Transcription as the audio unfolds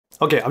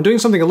Okay, I'm doing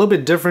something a little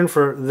bit different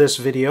for this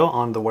video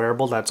on the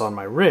wearable that's on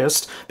my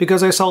wrist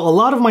because I saw a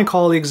lot of my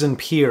colleagues and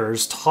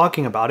peers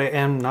talking about it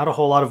and not a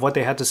whole lot of what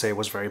they had to say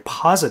was very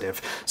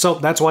positive. So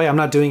that's why I'm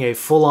not doing a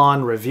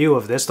full-on review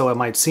of this, though it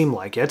might seem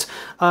like it.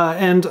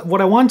 And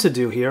what I want to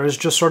do here is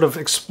just sort of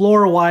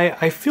explore why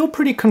I feel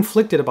pretty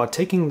conflicted about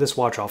taking this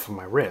watch off of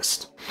my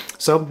wrist.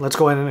 So let's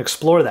go ahead and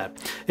explore that.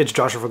 It's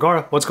Joshua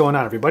Vergara. What's going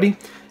on, everybody?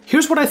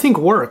 Here's what I think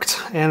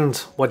worked and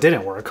what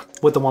didn't work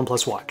with the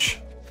OnePlus Watch.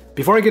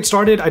 Before I get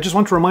started, I just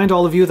want to remind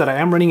all of you that I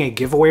am running a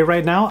giveaway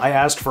right now. I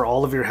asked for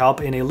all of your help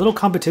in a little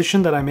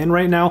competition that I'm in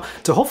right now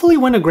to hopefully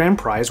win a grand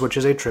prize, which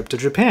is a trip to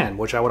Japan,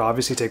 which I would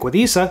obviously take with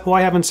Issa, who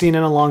I haven't seen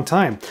in a long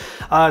time.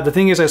 The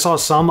thing is, I saw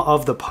some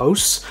of the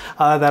posts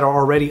that are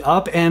already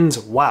up, and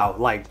wow,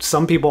 like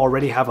some people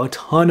already have a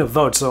ton of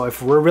votes. So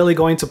if we're really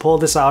going to pull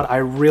this out, I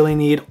really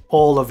need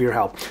all of your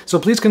help. So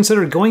please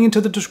consider going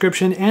into the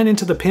description and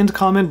into the pinned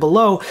comment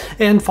below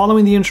and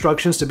following the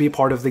instructions to be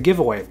part of the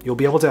giveaway. You'll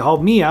be able to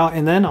help me out,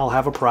 and then I'll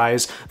have a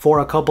prize for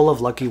a couple of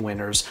lucky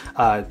winners.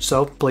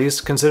 So please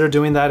consider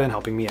doing that and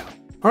helping me out.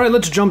 All right,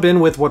 let's jump in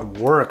with what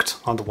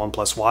worked on the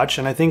OnePlus Watch,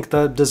 and I think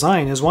the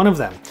design is one of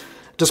them.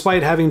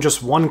 Despite having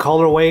just one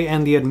colorway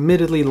and the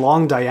admittedly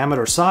long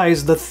diameter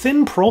size, the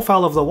thin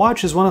profile of the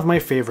watch is one of my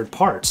favorite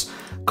parts.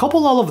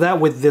 Couple all of that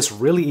with this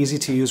really easy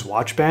to use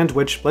watch band,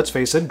 which, let's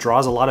face it,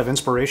 draws a lot of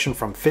inspiration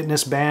from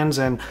fitness bands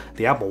and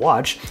the Apple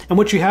Watch, and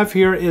what you have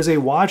here is a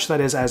watch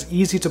that is as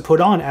easy to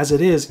put on as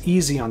it is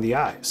easy on the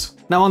eyes.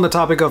 Now, on the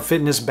topic of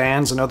fitness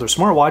bands and other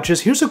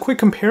smartwatches, here's a quick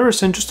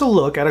comparison just to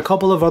look at a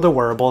couple of other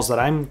wearables that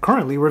I'm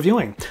currently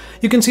reviewing.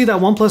 You can see that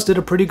OnePlus did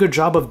a pretty good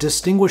job of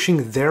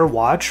distinguishing their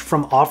watch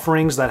from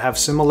offerings that have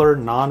similar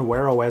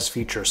non-Wear OS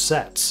feature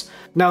sets.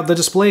 Now, the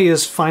display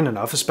is fine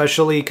enough,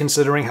 especially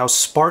considering how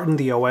Spartan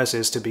the OS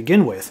is to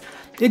begin with.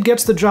 It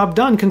gets the job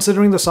done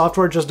considering the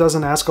software just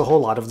doesn't ask a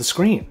whole lot of the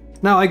screen.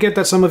 Now, I get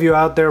that some of you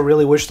out there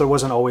really wish there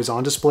was an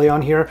always-on display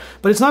on here,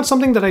 but it's not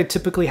something that I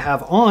typically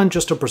have on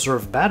just to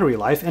preserve battery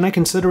life, and I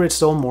consider it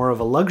still more of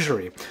a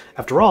luxury.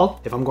 After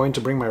all, if I'm going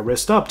to bring my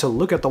wrist up to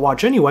look at the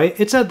watch anyway,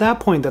 it's at that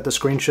point that the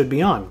screen should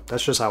be on.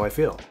 That's just how I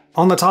feel.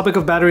 On the topic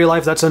of battery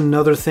life, that's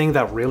another thing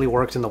that really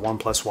worked in the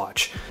OnePlus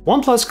Watch.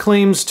 OnePlus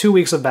claims 2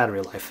 weeks of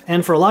battery life,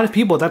 and for a lot of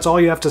people that's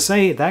all you have to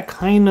say. That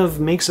kind of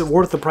makes it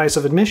worth the price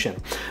of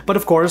admission. But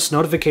of course,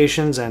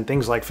 notifications and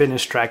things like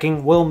fitness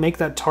tracking will make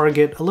that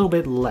target a little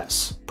bit less.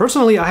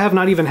 Personally, I have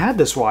not even had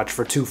this watch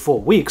for 2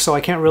 full weeks, so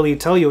I can't really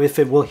tell you if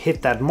it will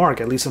hit that mark,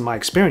 at least in my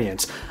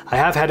experience. I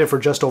have had it for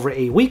just over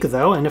a week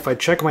though, and if I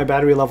check my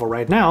battery level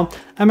right now,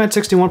 I'm at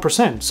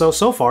 61%,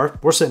 so far,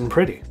 we're sitting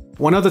pretty.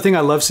 One other thing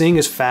I love seeing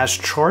is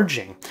fast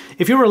charging.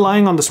 If you're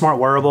relying on the smart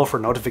wearable for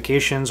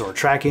notifications or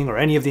tracking or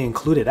any of the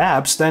included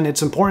apps, then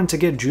it's important to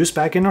get juice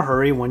back in a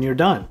hurry when you're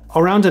done.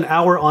 Around an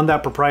hour on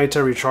that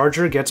proprietary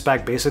charger gets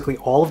back basically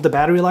all of the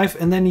battery life,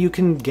 and then you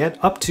can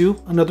get up to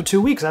another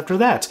 2 weeks after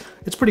that.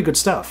 It's pretty good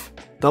stuff.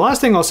 The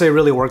last thing I'll say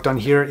really worked on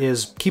here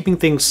is keeping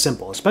things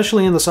simple,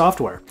 especially in the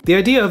software. The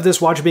idea of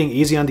this watch being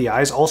easy on the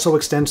eyes also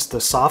extends to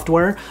the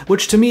software,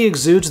 which to me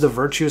exudes the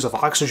virtues of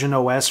Oxygen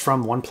OS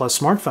from OnePlus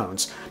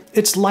smartphones.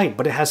 It's light,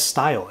 but it has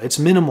style. It's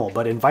minimal,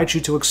 but invites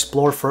you to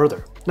explore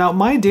further. Now,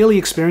 my daily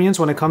experience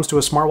when it comes to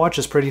a smartwatch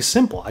is pretty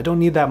simple. I don't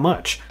need that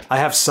much. I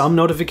have some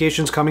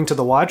notifications coming to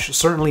the watch,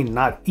 certainly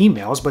not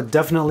emails, but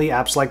definitely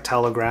apps like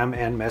Telegram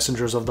and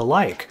messengers of the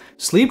like.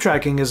 Sleep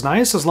tracking is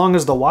nice as long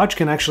as the watch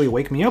can actually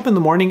wake me up in the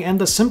morning, and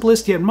the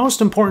simplest yet most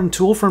important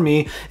tool for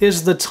me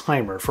is the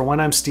timer for when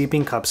I'm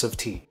steeping cups of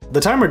tea. The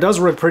timer does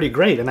work pretty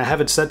great, and I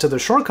have it set to the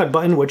shortcut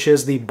button, which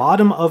is the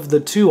bottom of the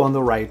 2 on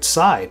the right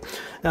side.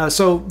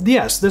 So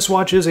yes, this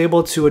watch is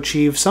able to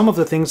achieve some of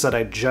the things that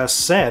I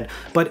just said,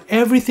 but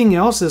everything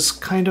else is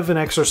kind of an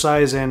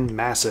exercise in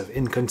massive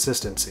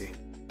inconsistency.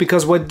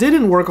 Because what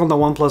didn't work on the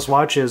OnePlus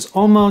Watch is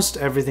almost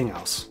everything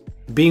else.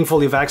 Being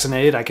fully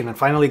vaccinated, I can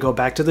finally go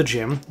back to the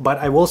gym, but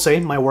I will say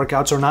my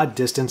workouts are not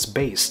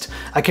distance-based.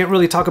 I can't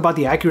really talk about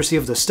the accuracy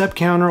of the step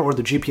counter or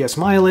the GPS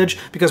mileage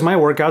because my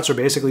workouts are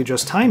basically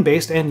just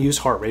time-based and use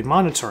heart rate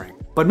monitoring.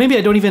 But maybe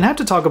I don't even have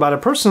to talk about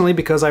it personally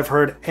because I've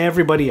heard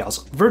everybody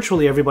else,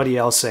 virtually everybody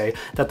else, say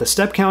that the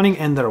step counting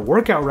and their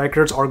workout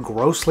records are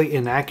grossly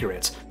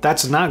inaccurate.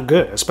 That's not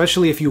good,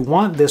 especially if you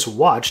want this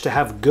watch to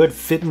have good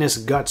fitness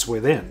guts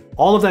within.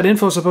 All of that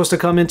info is supposed to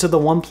come into the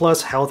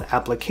OnePlus Health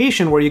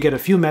application where you get a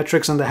few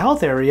metrics in the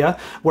health area,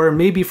 where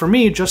maybe for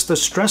me just the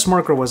stress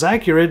marker was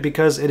accurate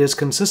because it is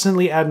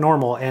consistently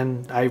abnormal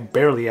and I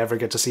barely ever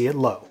get to see it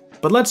low.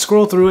 But let's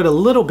scroll through it a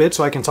little bit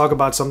so I can talk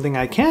about something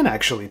I can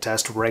actually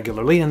test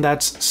regularly, and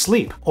that's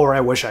sleep. Or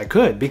I wish I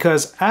could,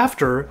 because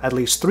after at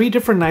least 3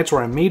 different nights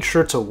where I made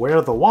sure to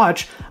wear the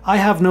watch, I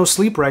have no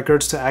sleep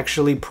records to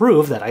actually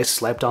prove that I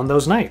slept on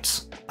those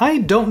nights. I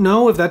don't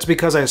know if that's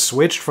because I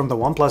switched from the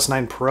OnePlus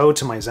 9 Pro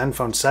to my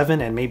Zenfone 7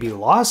 and maybe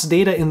lost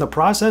data in the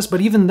process,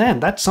 but even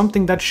then, that's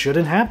something that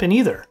shouldn't happen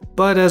either.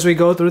 But as we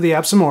go through the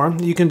app some more,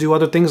 you can do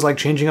other things like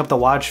changing up the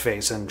watch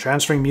face and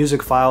transferring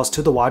music files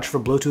to the watch for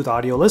Bluetooth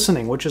audio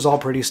listening, which is all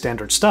pretty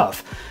standard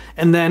stuff.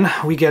 And then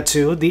we get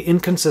to the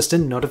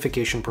inconsistent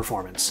notification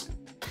performance.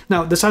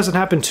 Now, this hasn't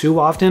happened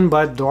too often,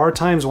 but there are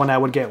times when I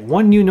would get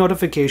one new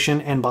notification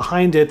and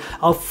behind it,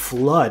 a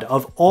flood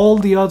of all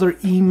the other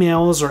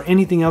emails or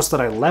anything else that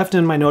I left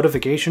in my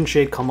notification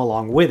shade come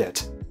along with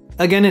it.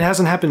 Again, it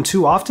hasn't happened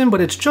too often,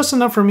 but it's just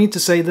enough for me to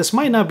say this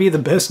might not be the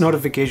best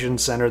notification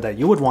center that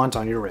you would want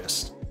on your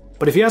wrist.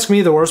 But if you ask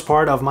me, the worst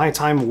part of my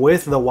time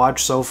with the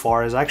watch so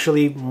far is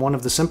actually one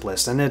of the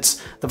simplest, and it's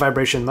the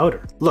vibration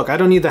motor. Look, I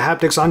don't need the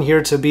haptics on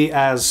here to be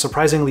as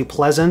surprisingly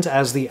pleasant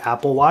as the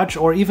Apple Watch,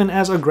 or even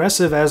as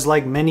aggressive as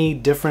like many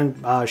different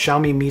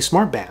Xiaomi Mi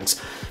Smart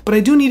Bands. But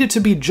I do need it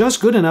to be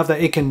just good enough that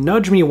it can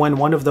nudge me when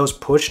one of those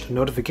pushed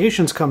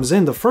notifications comes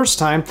in the first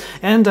time,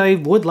 and I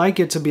would like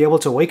it to be able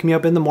to wake me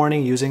up in the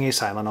morning using a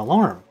silent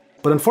alarm.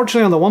 But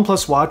unfortunately on the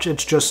OnePlus Watch,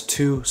 it's just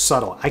too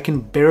subtle. I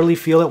can barely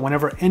feel it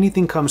whenever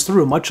anything comes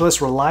through, much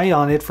less rely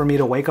on it for me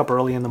to wake up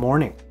early in the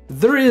morning.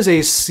 There is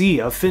a sea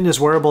of fitness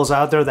wearables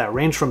out there that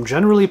range from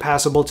generally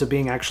passable to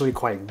being actually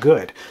quite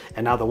good.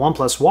 And now the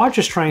OnePlus Watch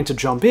is trying to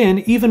jump in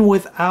even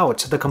without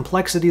the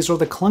complexities or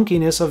the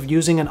clunkiness of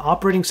using an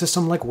operating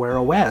system like Wear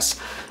OS.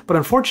 But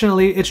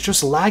unfortunately, it's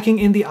just lacking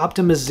in the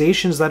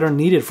optimizations that are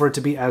needed for it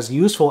to be as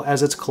useful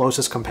as its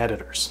closest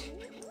competitors.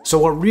 So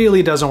what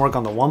really doesn't work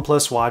on the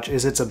OnePlus Watch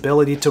is its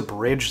ability to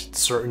bridge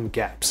certain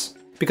gaps.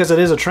 Because it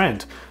is a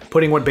trend,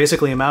 putting what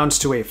basically amounts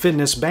to a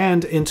fitness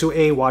band into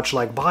a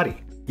watch-like body.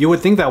 You would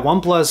think that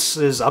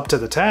OnePlus is up to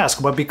the task,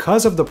 but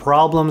because of the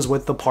problems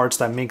with the parts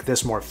that make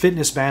this more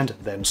fitness band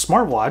than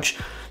smartwatch,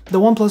 the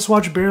OnePlus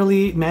Watch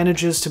barely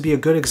manages to be a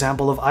good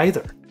example of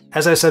either.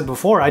 As I said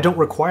before, I don't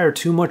require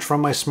too much from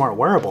my smart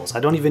wearables.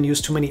 I don't even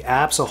use too many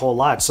apps a whole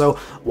lot, so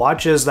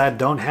watches that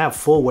don't have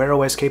full Wear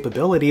OS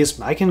capabilities,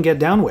 I can get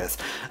down with.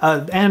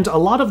 And a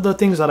lot of the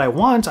things that I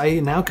want, I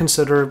now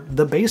consider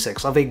the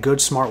basics of a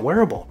good smart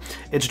wearable.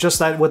 It's just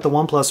that with the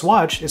OnePlus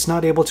Watch, it's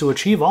not able to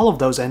achieve all of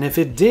those, and if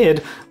it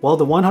did, well,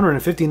 the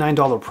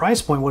 $159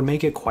 price point would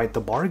make it quite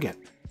the bargain.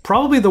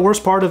 Probably the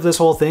worst part of this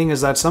whole thing is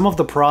that some of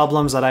the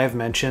problems that I have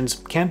mentioned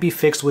can't be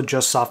fixed with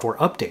just software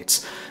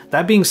updates.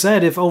 That being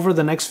said, if over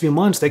the next few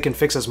months they can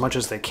fix as much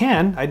as they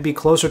can, I'd be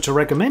closer to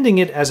recommending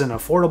it as an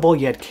affordable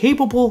yet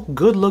capable,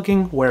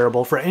 good-looking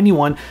wearable for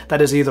anyone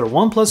that is either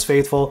OnePlus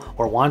faithful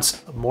or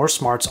wants more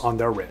smarts on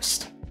their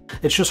wrist.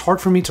 It's just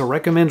hard for me to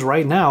recommend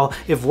right now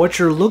if what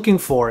you're looking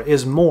for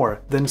is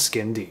more than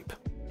skin deep.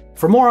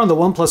 For more on the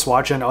OnePlus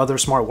Watch and other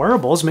smart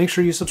wearables, make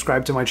sure you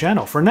subscribe to my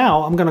channel. For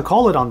now, I'm gonna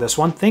call it on this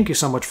one. Thank you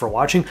so much for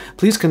watching.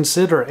 Please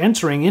consider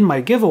entering in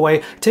my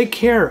giveaway. Take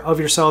care of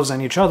yourselves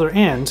and each other,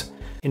 and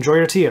enjoy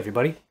your tea,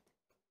 everybody.